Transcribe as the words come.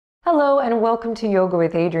Hello and welcome to Yoga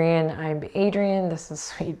with Adriene. I'm Adriene, this is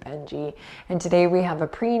Sweet Benji, and today we have a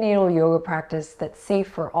prenatal yoga practice that's safe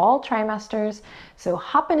for all trimesters. So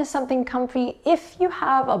hop into something comfy. If you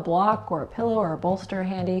have a block or a pillow or a bolster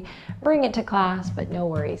handy, bring it to class, but no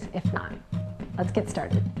worries if not. Let's get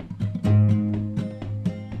started.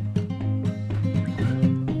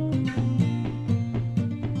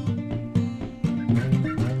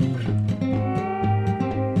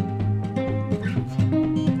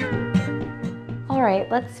 All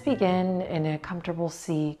right, let's begin in a comfortable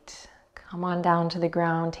seat. Come on down to the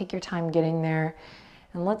ground, take your time getting there,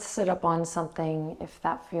 and let's sit up on something if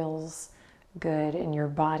that feels good in your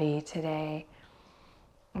body today.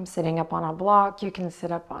 I'm sitting up on a block. You can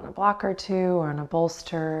sit up on a block or two or on a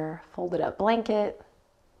bolster, folded up blanket,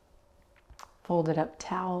 folded up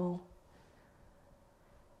towel.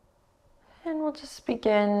 And we'll just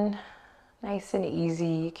begin nice and easy.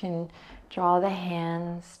 You can draw the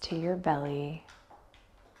hands to your belly.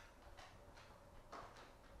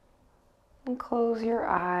 And close your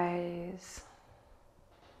eyes.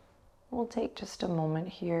 We'll take just a moment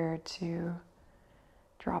here to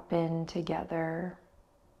drop in together.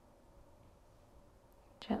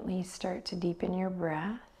 Gently start to deepen your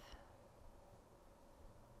breath.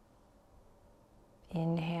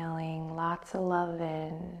 Inhaling lots of love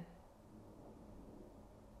in.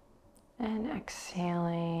 And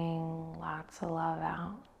exhaling lots of love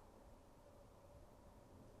out.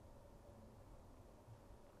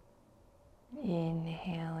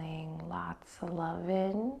 Inhaling lots of love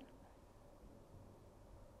in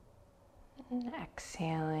and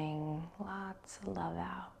exhaling lots of love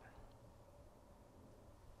out.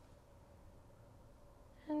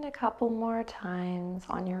 And a couple more times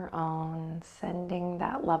on your own, sending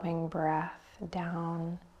that loving breath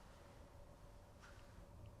down,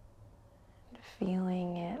 and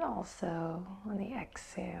feeling it also on the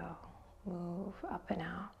exhale move up and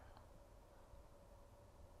out.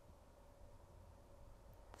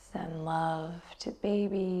 Send love to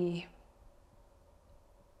baby.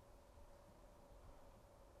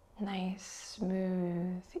 Nice,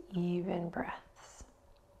 smooth, even breaths.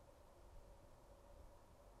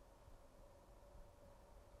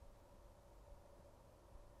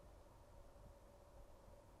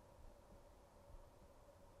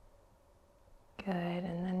 Good,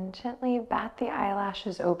 and then gently bat the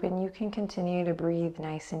eyelashes open. You can continue to breathe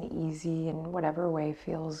nice and easy in whatever way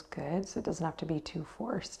feels good, so it doesn't have to be too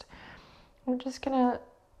forced. We're just gonna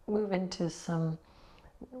move into some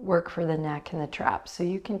work for the neck and the traps. So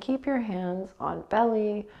you can keep your hands on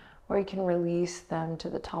belly, or you can release them to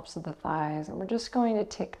the tops of the thighs. And we're just going to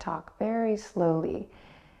tick-tock very slowly.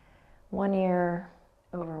 One ear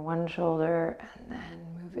over one shoulder, and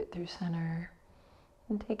then move it through center.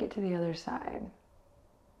 And take it to the other side.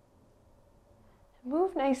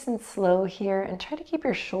 Move nice and slow here and try to keep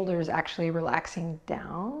your shoulders actually relaxing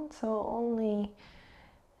down, so only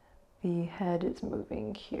the head is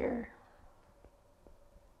moving here.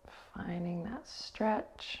 Finding that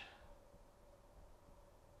stretch.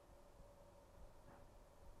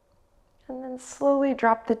 And then slowly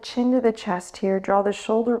drop the chin to the chest here, draw the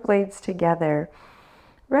shoulder blades together.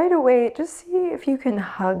 Right away, just see if you can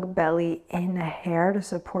hug belly in a hair to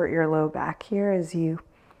support your low back here as you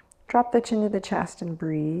drop the chin to the chest and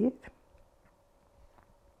breathe.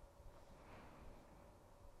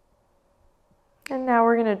 And now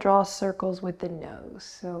we're going to draw circles with the nose.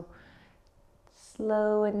 So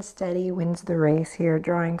slow and steady wins the race here,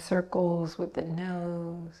 drawing circles with the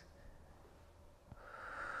nose.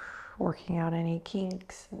 Working out any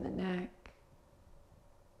kinks in the neck.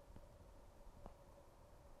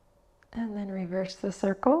 And then reverse the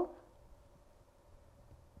circle.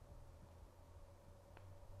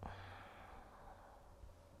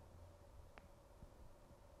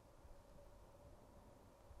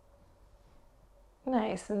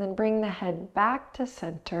 Nice, and then bring the head back to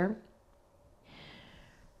center.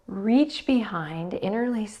 Reach behind,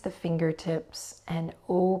 interlace the fingertips, and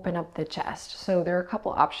open up the chest. So there are a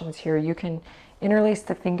couple options here. You can interlace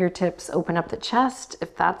the fingertips, open up the chest.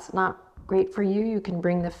 If that's not great for you, you can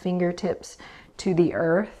bring the fingertips to the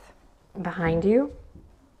earth behind you,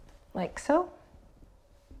 like so.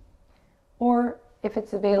 Or if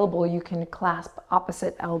it's available, you can clasp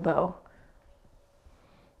opposite elbow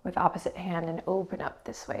with opposite hand and open up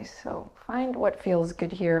this way. So find what feels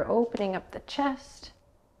good here, opening up the chest.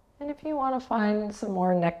 And if you want to find some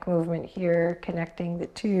more neck movement here, connecting the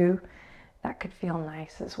two, that could feel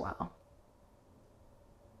nice as well.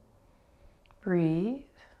 Breathe.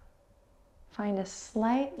 Find a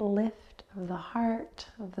slight lift of the heart,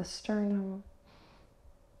 of the sternum.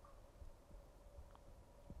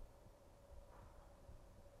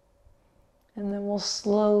 And then we'll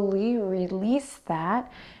slowly release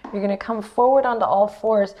that. You're gonna come forward onto all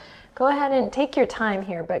fours. Go ahead and take your time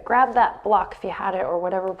here, but grab that block if you had it or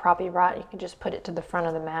whatever prop you brought. You can just put it to the front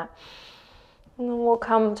of the mat. And then we'll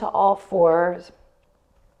come to all fours.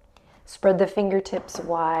 Spread the fingertips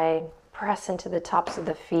wide. Press into the tops of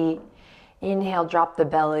the feet. Inhale, drop the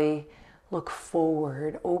belly. Look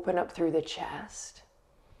forward, open up through the chest.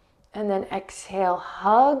 And then exhale,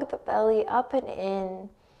 hug the belly up and in.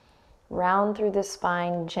 Round through the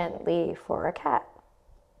spine gently for a cat.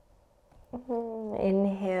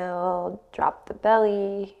 Inhale, drop the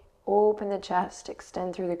belly, open the chest,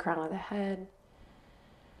 extend through the crown of the head.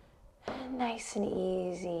 And nice and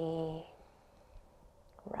easy.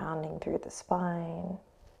 Rounding through the spine.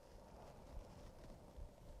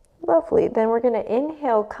 Lovely. Then we're going to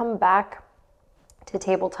inhale, come back to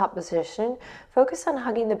tabletop position. Focus on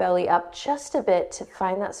hugging the belly up just a bit to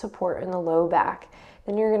find that support in the low back.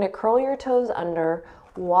 Then you're going to curl your toes under,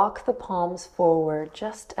 walk the palms forward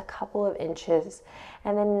just a couple of inches.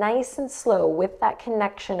 And then nice and slow, with that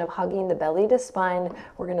connection of hugging the belly to spine,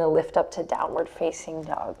 we're going to lift up to downward facing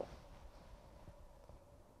dog.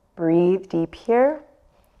 Breathe deep here.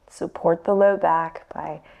 Support the low back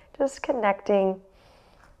by just connecting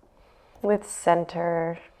with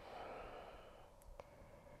center.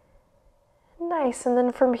 Nice, and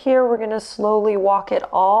then from here we're gonna slowly walk it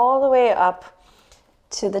all the way up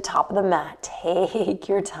to the top of the mat. Take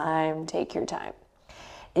your time, take your time.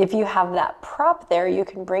 If you have that prop there, you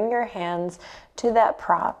can bring your hands to that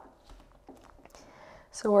prop.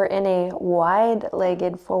 So we're in a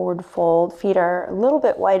wide-legged forward fold. Feet are a little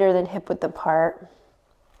bit wider than hip width apart.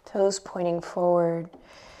 Toes pointing forward.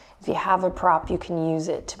 If you have a prop, you can use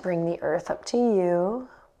it to bring the earth up to you.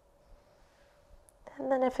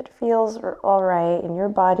 And then if it feels all right in your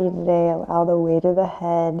body today, allow the weight of the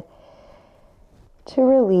head to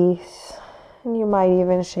release. And you might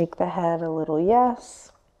even shake the head a little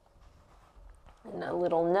yes and a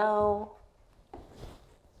little no.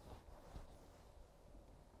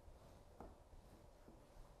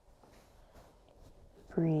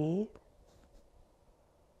 Breathe.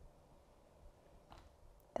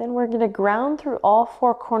 Then we're going to ground through all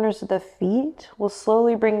four corners of the feet. We'll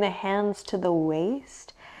slowly bring the hands to the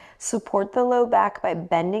waist. Support the low back by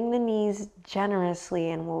bending the knees generously,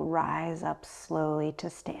 and we'll rise up slowly to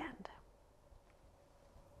stand.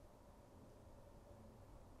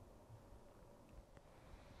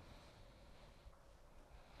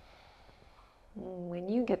 When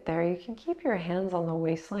you get there, you can keep your hands on the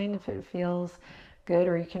waistline if it feels good,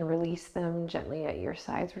 or you can release them gently at your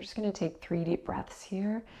sides. We're just going to take 3 deep breaths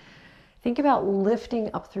here. Think about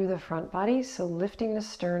lifting up through the front body, so lifting the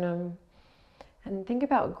sternum, and think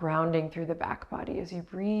about grounding through the back body as you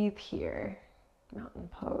breathe here. Mountain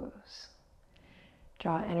pose.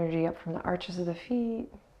 Draw energy up from the arches of the feet.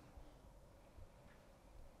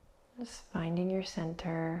 Just finding your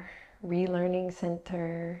center, relearning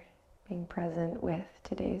center, being present with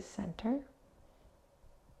today's center.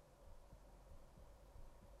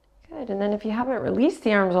 Good, and then if you haven't released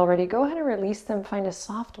the arms already, go ahead and release them. Find a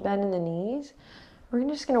soft bend in the knees. We're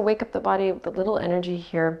just going to wake up the body with a little energy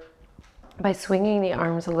here by swinging the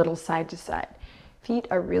arms a little side to side. Feet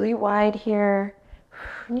are really wide here.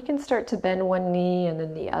 And you can start to bend one knee and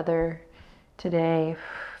then the other today,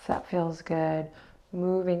 if that feels good.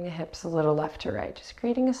 Moving the hips a little left to right, just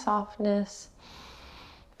creating a softness.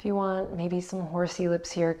 If you want, maybe some horsey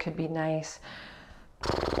lips here could be nice.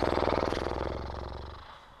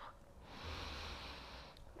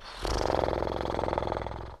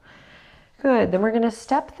 Good, then we're going to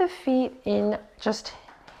step the feet in just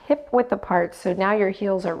hip width apart. So now your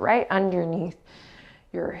heels are right underneath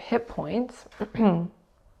your hip points. And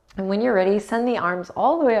when you're ready, send the arms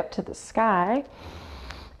all the way up to the sky.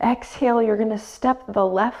 Exhale, you're going to step the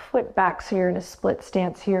left foot back. So you're in a split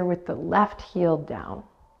stance here with the left heel down.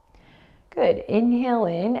 Good, inhale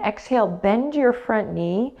in, exhale, bend your front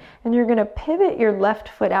knee, and you're going to pivot your left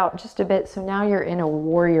foot out just a bit. So now you're in a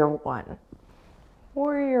warrior one.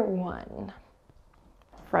 Warrior one.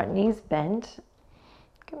 Front knee's bent.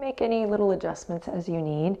 You can make any little adjustments as you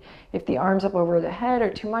need. If the arms up over the head are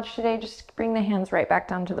too much today, just bring the hands right back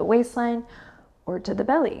down to the waistline or to the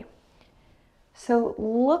belly. So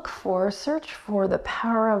search for the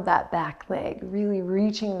power of that back leg, really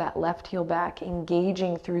reaching that left heel back,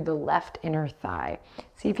 engaging through the left inner thigh.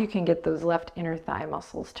 See if you can get those left inner thigh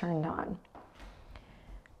muscles turned on.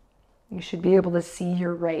 You should be able to see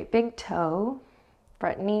your right big toe.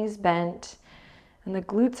 Front knees bent, and the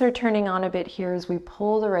glutes are turning on a bit here as we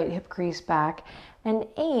pull the right hip crease back and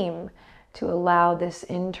aim to allow this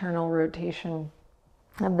internal rotation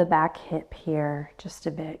of the back hip here, just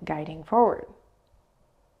a bit, guiding forward.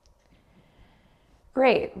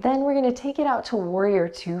 Great, then we're gonna take it out to warrior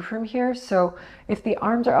two from here. So if the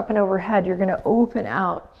arms are up and overhead, you're gonna open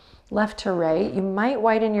out left to right. You might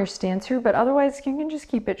widen your stance here, but otherwise you can just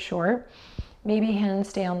keep it short. Maybe hands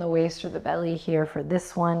stay on the waist or the belly here for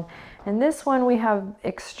this one. And this one we have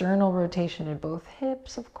external rotation in both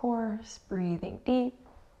hips, of course, breathing deep.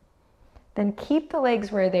 Then keep the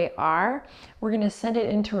legs where they are. We're gonna send it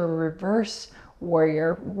into a reverse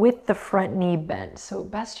warrior with the front knee bent. So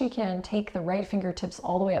best you can, take the right fingertips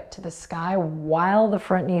all the way up to the sky while the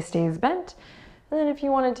front knee stays bent. And then if you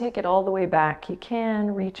want to take it all the way back, you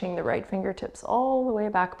can, reaching the right fingertips all the way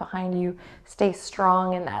back behind you. Stay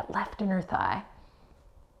strong in that left inner thigh.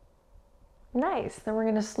 Nice. Then we're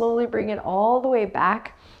going to slowly bring it all the way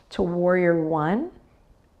back to warrior one.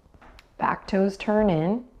 Back toes turn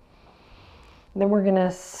in. Then we're going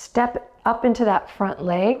to step up into that front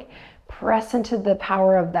leg. Press into the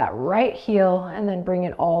power of that right heel and then bring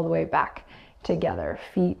it all the way back together.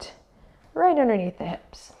 Feet right underneath the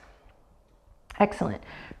hips. Excellent.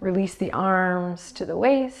 Release the arms to the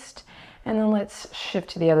waist and then let's shift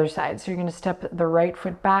to the other side. So you're going to step the right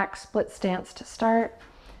foot back, split stance to start.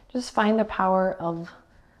 Just find the power of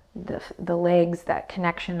the legs, that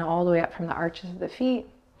connection all the way up from the arches of the feet.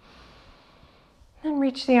 Then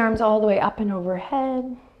reach the arms all the way up and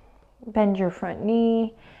overhead. Bend your front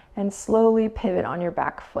knee. And slowly pivot on your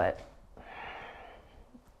back foot.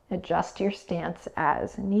 Adjust your stance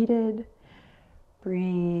as needed.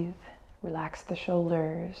 Breathe, relax the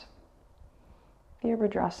shoulders.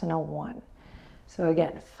 Virabhadrasana 1. So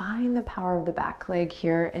again, find the power of the back leg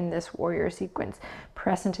here in this warrior sequence.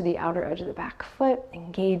 Press into the outer edge of the back foot,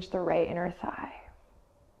 engage the right inner thigh.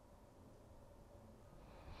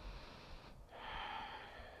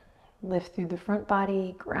 Lift through the front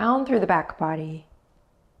body, ground through the back body.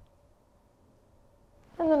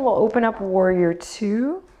 And then we'll open up warrior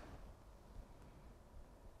two.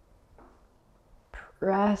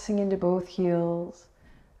 Pressing into both heels,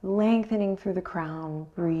 lengthening through the crown.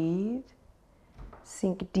 Breathe.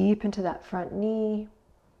 Sink deep into that front knee.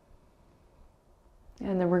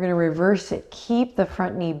 And then we're going to reverse it. Keep the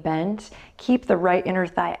front knee bent. Keep the right inner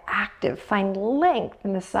thigh active. Find length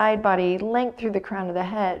in the side body, length through the crown of the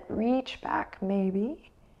head. Reach back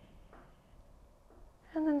maybe.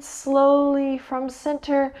 And then slowly from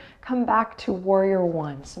center, come back to warrior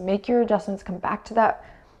one. So make your adjustments, come back to that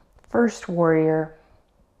first warrior.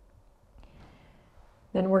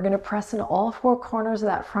 Then we're gonna press into all four corners of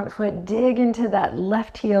that front foot, dig into that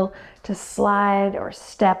left heel to slide or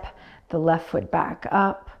step the left foot back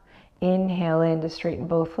up. Inhale in to straighten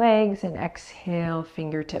both legs and exhale,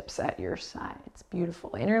 fingertips at your sides.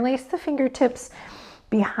 Beautiful. Interlace the fingertips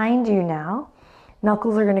behind you now.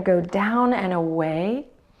 Knuckles are gonna go down and away.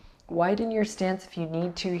 Widen your stance if you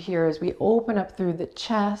need to here as we open up through the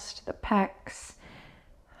chest, the pecs.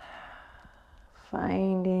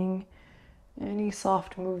 Finding any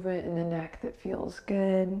soft movement in the neck that feels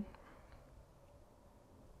good.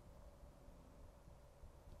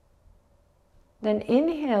 Then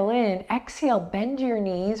inhale in, exhale, bend your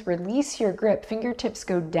knees, release your grip. Fingertips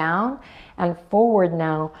go down and forward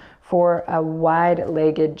now for a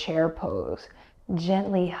wide-legged chair pose.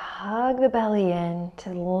 Gently hug the belly in to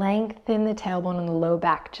lengthen the tailbone and the low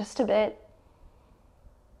back just a bit.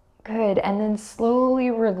 Good, and then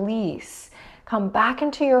slowly release. Come back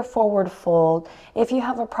into your forward fold. If you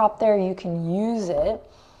have a prop there, you can use it.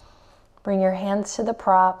 Bring your hands to the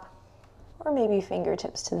prop or maybe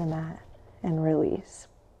fingertips to the mat and release.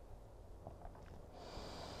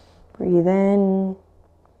 Breathe in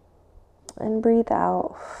and breathe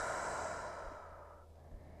out.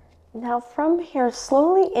 Now from here,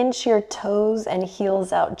 slowly inch your toes and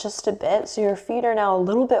heels out just a bit. So your feet are now a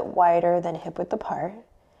little bit wider than hip width apart.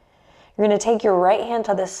 You're going to take your right hand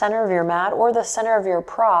to the center of your mat or the center of your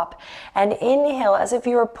prop and inhale as if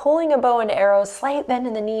you were pulling a bow and arrow, slight bend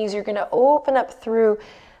in the knees. You're going to open up through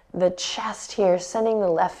the chest here, sending the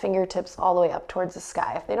left fingertips all the way up towards the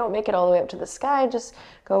sky. If they don't make it all the way up to the sky, just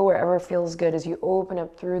go wherever feels good as you open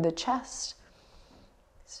up through the chest.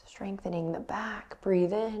 Strengthening the back,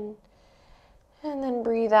 breathe in, and then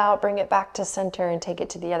breathe out, bring it back to center and take it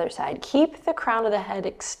to the other side. Keep the crown of the head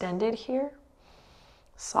extended here.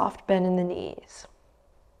 Soft bend in the knees.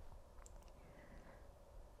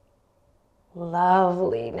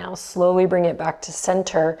 Lovely. Now slowly bring it back to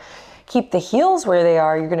center. Keep the heels where they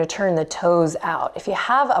are. You're going to turn the toes out. If you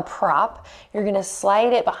have a prop, you're going to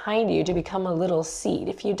slide it behind you to become a little seat.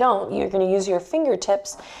 If you don't, you're going to use your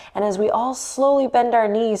fingertips. And as we all slowly bend our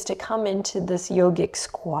knees to come into this yogic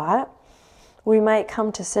squat, We might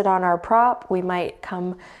come to sit on our prop. We might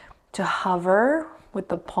come to hover with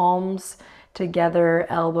the palms together,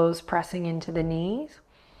 elbows pressing into the knees.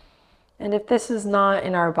 And if this is not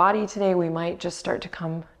in our body today, we might just start to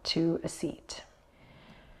come to a seat.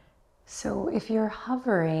 So if you're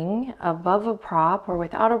hovering above a prop or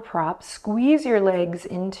without a prop, squeeze your legs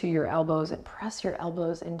into your elbows and press your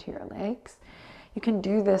elbows into your legs. You can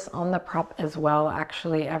do this on the prop as well,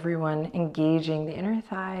 actually, everyone engaging the inner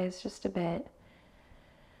thighs just a bit.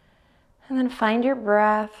 And then find your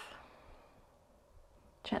breath.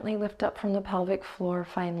 Gently lift up from the pelvic floor,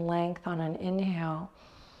 find length on an inhale.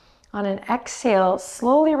 On an exhale,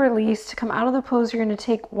 slowly release to come out of the pose. You're going to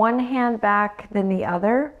take one hand back, then the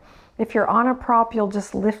other. If you're on a prop, you'll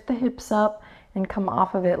just lift the hips up and come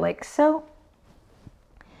off of it like so.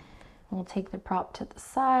 We'll take the prop to the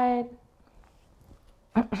side.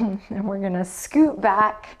 And we're going to scoot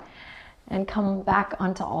back and come back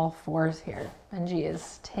onto all fours here. Benji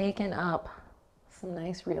is taking up some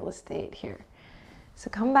nice real estate here. So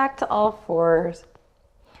come back to all fours.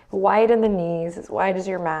 Widen the knees, as wide as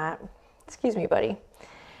your mat. Excuse me, buddy.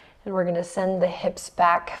 And we're gonna send the hips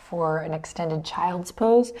back for an extended child's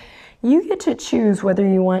pose. You get to choose whether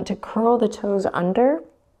you want to curl the toes under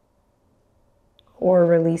or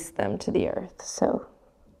release them to the earth. So,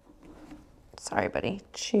 sorry, buddy.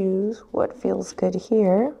 Choose what feels good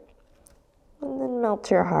here. And then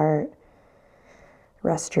melt your heart.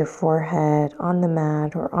 Rest your forehead on the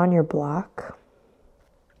mat or on your block.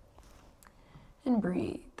 And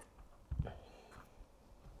breathe.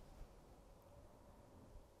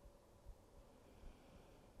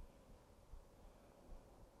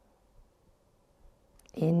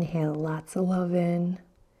 Inhale, lots of love in.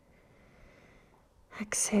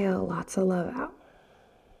 Exhale, lots of love out.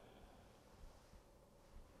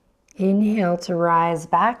 Inhale to rise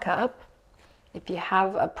back up. If you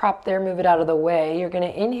have a prop there, move it out of the way. You're going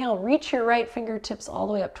to inhale, reach your right fingertips all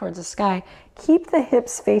the way up towards the sky. Keep the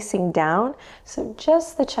hips facing down, so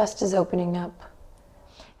just the chest is opening up.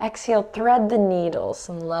 Exhale, thread the needle.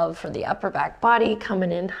 Some love for the upper back body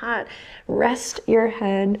coming in hot. Rest your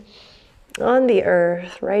head on the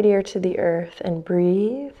earth, right ear to the earth, and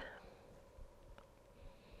breathe.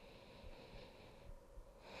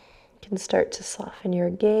 You can start to soften your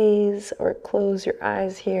gaze or close your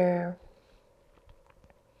eyes here.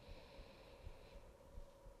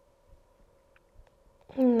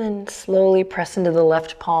 And then slowly press into the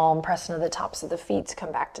left palm, press into the tops of the feet to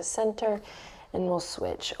come back to center. And we'll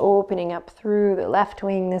switch, opening up through the left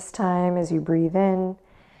wing this time as you breathe in,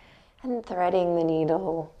 and threading the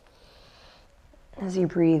needle as you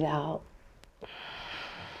breathe out.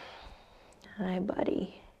 Hi,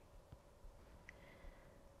 buddy.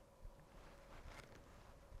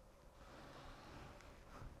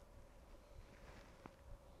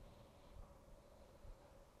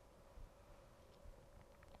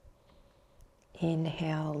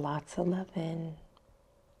 Inhale, lots of love in.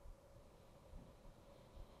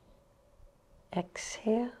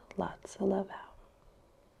 Exhale, lots of love out.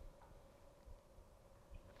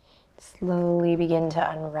 Slowly begin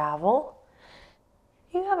to unravel.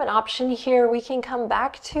 You have an option here. We can come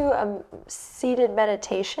back to a seated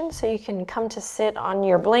meditation, so you can come to sit on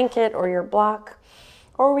your blanket or your block,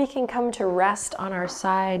 or we can come to rest on our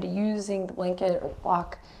side using the blanket or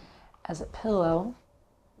block as a pillow.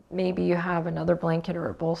 Maybe you have another blanket or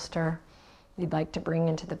a bolster you'd like to bring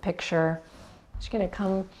into the picture. Just gonna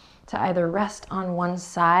come to either rest on one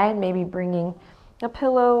side, maybe bringing a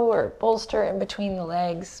pillow or bolster in between the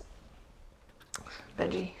legs.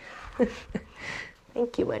 Benji.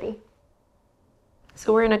 Thank you, buddy.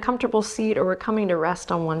 So we're in a comfortable seat, or we're coming to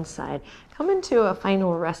rest on one side. Come into a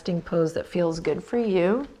final resting pose that feels good for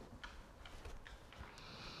you.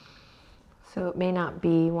 So it may not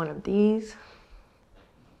be one of these.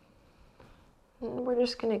 And we're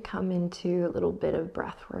just going to come into a little bit of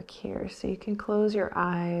breath work here. So you can close your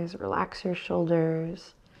eyes, relax your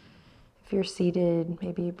shoulders. If you're seated,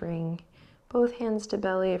 maybe you bring both hands to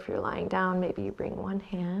belly. If you're lying down, maybe you bring one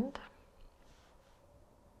hand.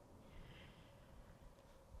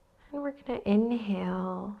 And we're going to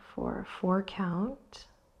inhale for a 4 count.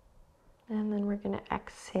 And then we're going to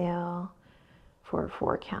exhale for a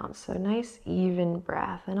 4 count. So nice even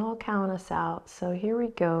breath, and I'll count us out. So here we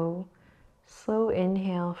go. Slow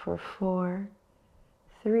inhale for 4,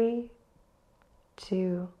 3,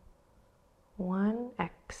 2, 1.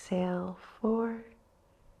 Exhale, 4,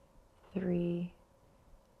 3,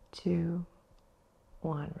 2,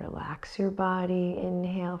 1. Relax your body.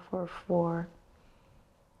 Inhale for 4,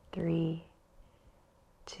 3,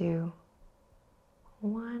 2,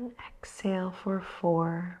 1. Exhale for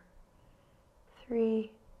 4,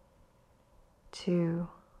 3, 2,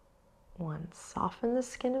 1. Soften the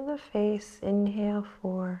skin of the face. Inhale,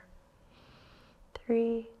 4,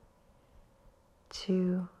 3,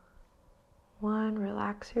 2, 1.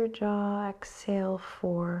 Relax your jaw. Exhale,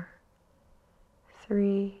 4,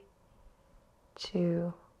 3,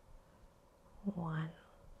 2, 1.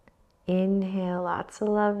 Inhale, lots of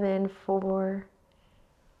love in. 4,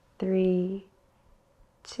 3,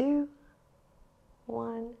 2,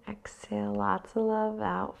 1. Exhale, lots of love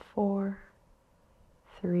out. 4,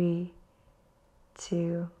 3,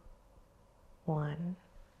 2, 1.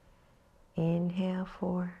 Inhale,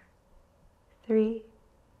 4, 3,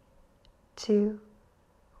 2,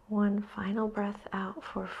 1. Final breath out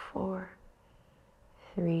for 4,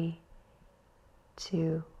 3,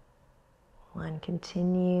 2, 1.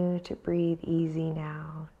 Continue to breathe easy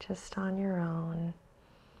now, just on your own.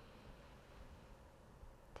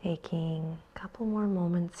 Taking a couple more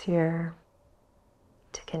moments here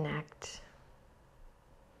to connect.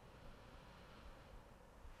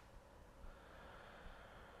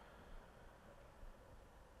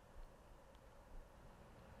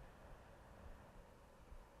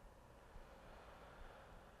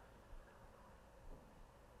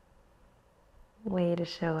 Way to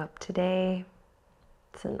show up today.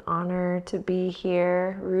 It's an honor to be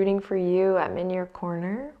here, rooting for you. I'm in your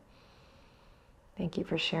corner. Thank you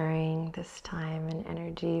for sharing this time and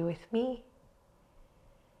energy with me.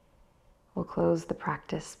 We'll close the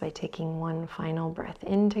practice by taking one final breath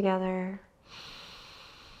in together.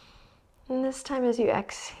 And this time as you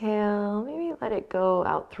exhale, maybe let it go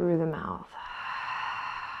out through the mouth.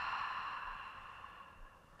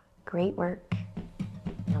 Great work.